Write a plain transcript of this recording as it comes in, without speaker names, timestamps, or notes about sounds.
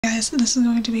guys, this is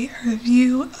going to be a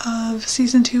review of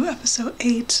Season 2, Episode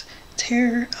 8,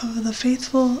 Terror of the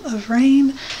Faithful of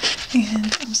Rain,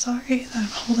 and I'm sorry that I'm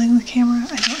holding the camera.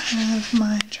 I don't have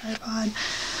my tripod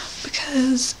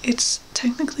because it's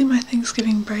technically my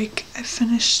Thanksgiving break. I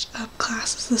finished up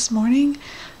classes this morning.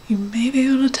 You may be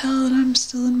able to tell that I'm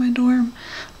still in my dorm.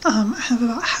 I have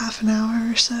about half an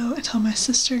hour or so until my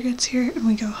sister gets here and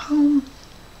we go home.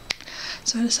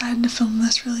 So I decided to film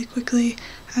this really quickly.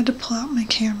 I had to pull out my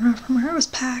camera from where it was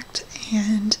packed,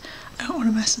 and I don't want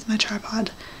to mess with my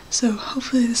tripod. So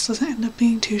hopefully this doesn't end up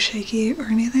being too shaky or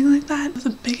anything like that.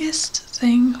 The biggest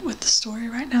thing with the story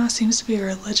right now seems to be a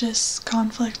religious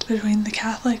conflict between the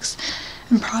Catholics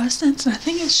and Protestants, and I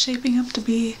think it's shaping up to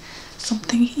be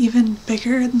something even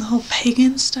bigger than the whole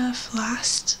pagan stuff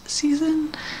last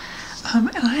season.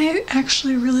 And I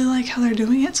actually really like how they're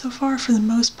doing it so far for the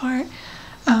most part.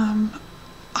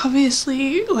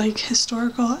 Obviously, like,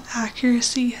 historical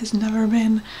accuracy has never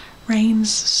been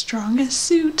Rain's strongest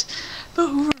suit, but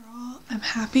overall I'm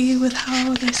happy with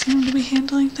how they seem to be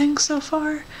handling things so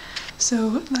far.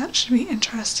 So that should be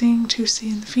interesting to see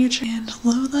in the future. And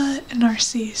Lola and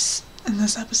Narcisse in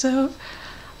this episode,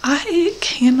 I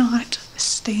cannot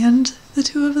stand the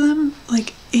two of them.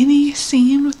 Like, any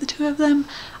scene with the two of them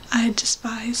I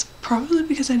despise, probably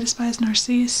because I despise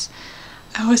Narcisse.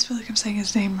 I always feel like I'm saying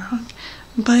his name wrong,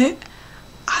 but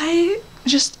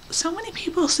so many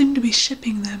people seem to be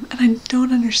shipping them, and I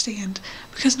don't understand,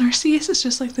 because Narcisse is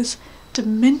just like this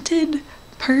demented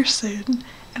person,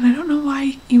 and I don't know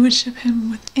why you would ship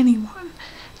him with anyone,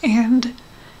 and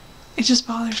it just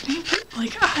bothers me. But,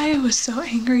 like, I was so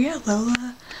angry at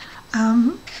Lola.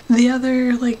 The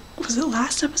other, like, was it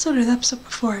last episode or the episode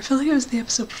before? I feel like it was the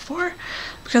episode before,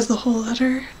 because the whole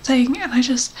letter thing, and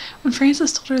when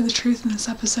Frances told her the truth in this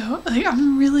episode, like,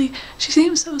 she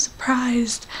seemed so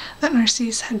surprised that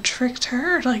Narcisse had tricked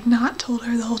her, or, like, not told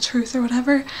her the whole truth or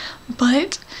whatever,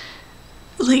 but,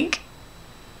 like,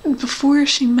 before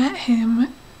she met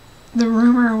him, the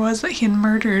rumor was that he had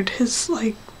murdered his,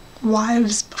 like,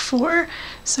 wives before,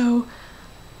 so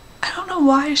I don't know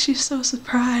why she's so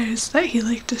surprised that he,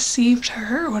 like, deceived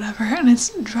her or whatever, and it's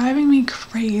driving me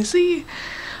crazy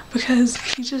because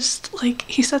he just, like,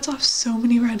 he sets off so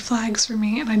many red flags for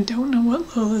me, and I don't know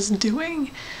what Lola's doing,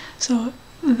 so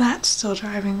that's still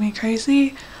driving me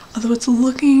crazy. Although it's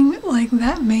looking like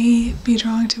that may be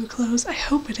drawing to a close. I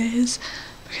hope it is,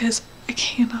 because I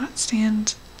can't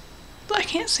stand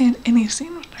any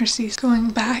scene with Narcisse.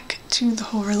 Going back to the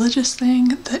whole religious thing,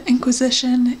 the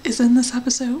Inquisition is in this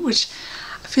episode, which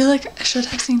I feel like I should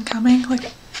have seen coming.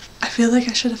 Like, I feel like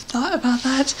I should have thought about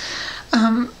that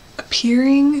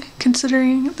appearing,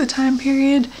 considering the time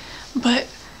period, but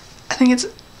I think it's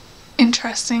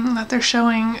interesting that they're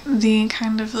showing the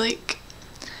kind of, like,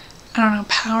 I don't know,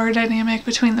 power dynamic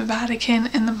between the Vatican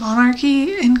and the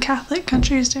monarchy in Catholic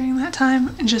countries during that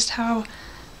time, and just how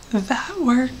that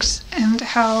works, and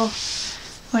how,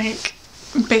 like,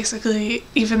 basically,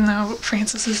 even though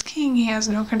Francis is king, he has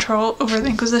no control over the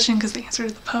Inquisition because they answer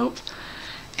to the Pope.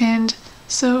 And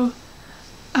so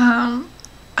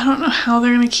I don't know how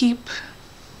they're going to keep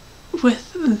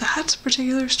with that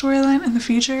particular storyline in the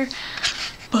future,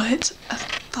 but I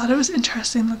thought it was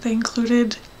interesting that they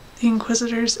included the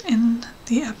Inquisitors in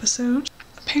the episode.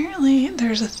 Apparently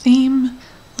there's a theme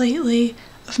lately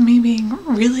of me being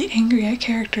really angry at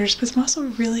characters, but I'm also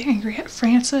really angry at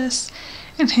Francis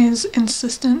and his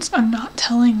insistence on not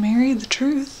telling Mary the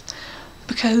truth,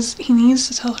 because he needs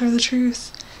to tell her the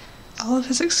truth. All of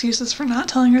his excuses for not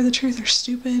telling her the truth are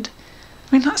stupid.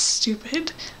 I mean, not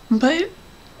stupid, but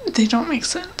they don't make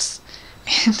sense.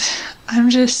 And I'm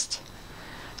just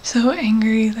so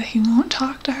angry that he won't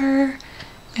talk to her,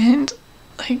 and,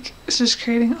 like, it's just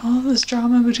creating all this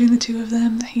drama between the two of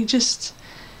them that he just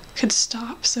could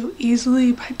stop so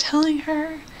easily by telling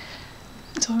her.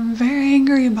 So I'm very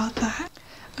angry about that.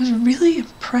 I was really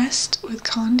impressed with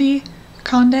Conde,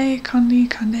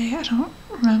 I don't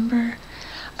remember.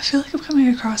 I feel like I'm coming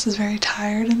across as very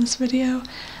tired in this video,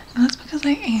 and that's because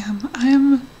I am. I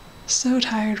am so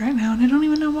tired right now, and I don't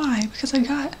even know why, because I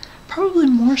got probably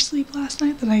more sleep last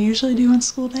night than I usually do on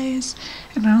school days,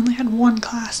 and I only had one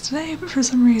class today, but for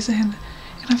some reason,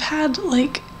 and I've had,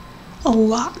 like, a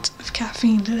lot of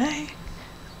caffeine today,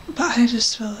 but I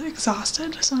just feel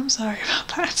exhausted, so I'm sorry about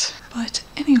that. But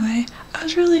anyway, I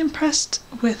was really impressed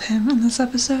with him in this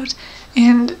episode,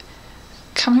 and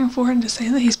coming forward to say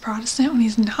that he's Protestant when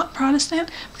he's not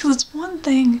Protestant, because it's one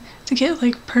thing to get,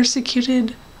 like,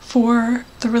 persecuted for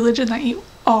the religion that you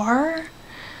are,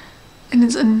 and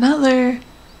it's another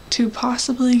to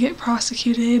possibly get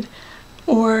prosecuted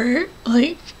or,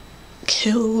 like,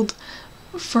 killed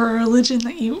for a religion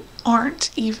that you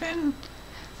aren't even.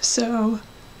 So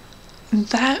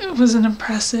that was an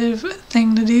impressive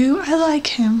thing to do. I like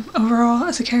him overall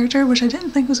as a character, which I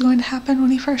didn't think was going to happen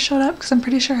when he first showed up, because I'm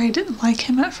pretty sure I didn't like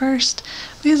him at first,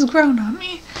 but he's grown on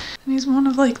me. And he's one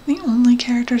of like the only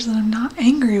characters that I'm not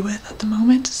angry with at the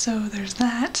moment, so there's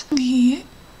that. The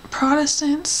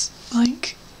Protestants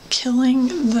like killing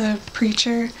the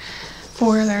preacher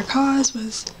for their cause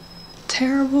was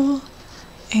terrible,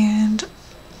 and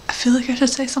I feel like I should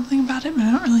say something about it, but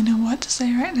I don't really know what to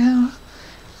say right now.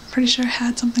 I'm pretty sure I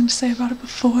had something to say about it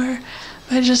before,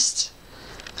 but I just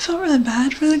felt really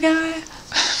bad for the guy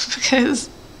because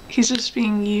he's just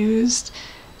being used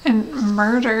and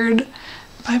murdered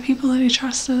by people that he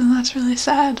trusted, and that's really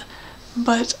sad.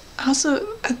 But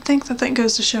also, I think that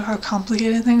goes to show how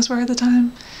complicated things were at the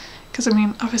time. Because, I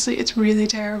mean, obviously it's really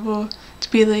terrible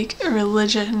to be, like, a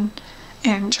religion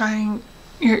and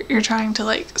you're trying to,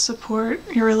 like, support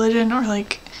your religion or,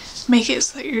 like, make it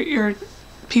so that your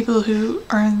people who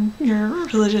are in your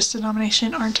religious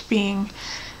denomination aren't being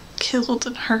killed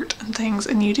and hurt and things,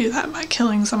 and you do that by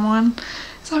killing someone.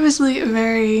 It's obviously a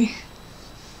very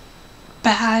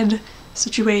bad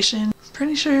situation.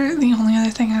 Pretty sure the only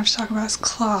other thing I have to talk about is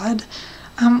Claude.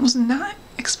 Was not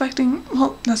expecting,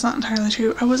 well, that's not entirely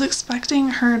true. I was expecting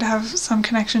her to have some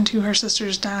connection to her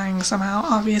sisters dying somehow,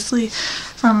 obviously,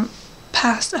 from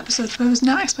past episodes, but I was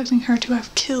not expecting her to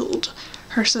have killed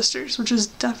her sisters, which is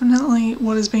definitely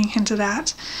what is being hinted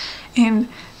at. And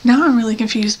now I'm really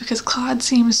confused because Claude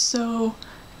seems so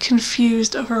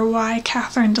confused over why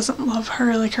Catherine doesn't love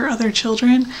her like her other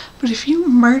children, but if you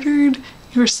murdered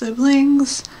your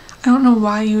siblings, I don't know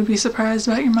why you would be surprised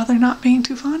about your mother not being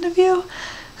too fond of you.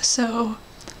 So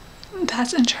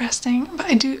that's interesting, but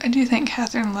I do think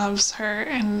Catherine loves her,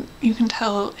 and you can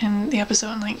tell in the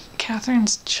episode, like,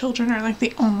 Catherine's children are like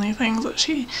the only things that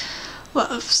she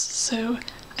loves. So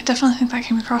I definitely think that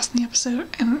came across in the episode,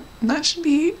 and that should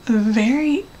be a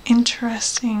very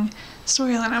interesting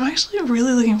storyline. I'm actually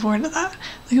really looking forward to that.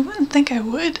 Like, I wouldn't think I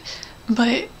would,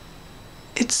 but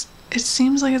it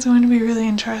seems like it's going to be really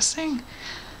interesting,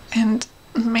 and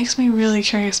it makes me really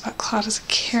curious about Claude as a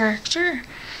character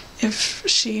if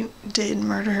she did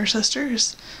murder her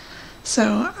sisters.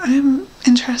 So I'm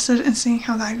interested in seeing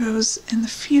how that goes in the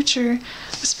future.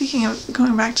 But speaking of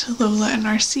going back to Lola and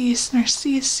Narcisse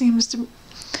seems to,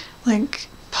 like,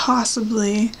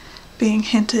 possibly being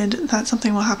hinted that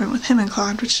something will happen with him and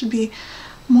Claude, which should be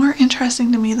more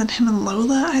interesting to me than him and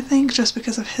Lola, I think, just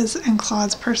because of his and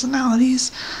Claude's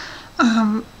personalities.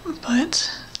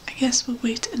 But I guess we'll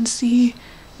wait and see.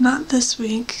 Not this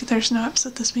week, there's no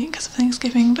episode this week because of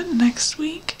Thanksgiving, but next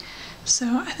week.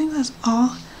 So I think that's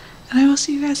all, and I will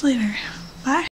see you guys later. Bye!